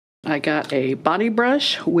I got a body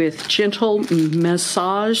brush with gentle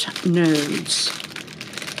massage nodes.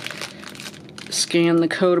 Scan the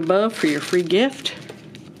code above for your free gift.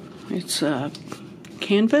 It's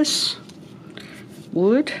canvas,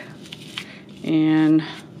 wood, and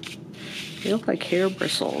they look like hair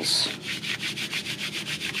bristles.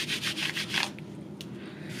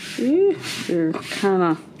 See, they're kind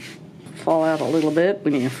of fall out a little bit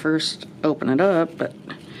when you first open it up, but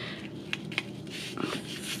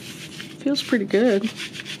feels pretty good.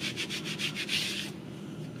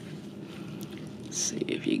 Let's see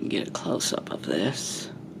if you can get a close-up of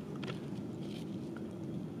this.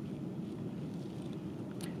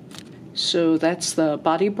 So that's the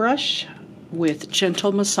body brush with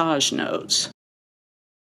gentle massage nodes.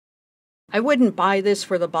 I wouldn't buy this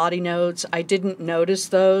for the body nodes. I didn't notice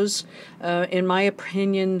those. In my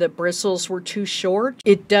opinion, the bristles were too short.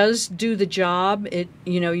 It does do the job. It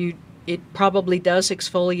probably does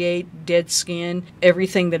exfoliate dead skin,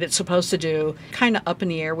 everything that it's supposed to do. Kind of up in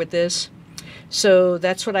the air with this. So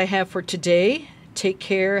that's what I have for today. Take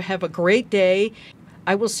care. Have a great day.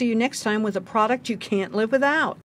 I will see you next time with a product you can't live without.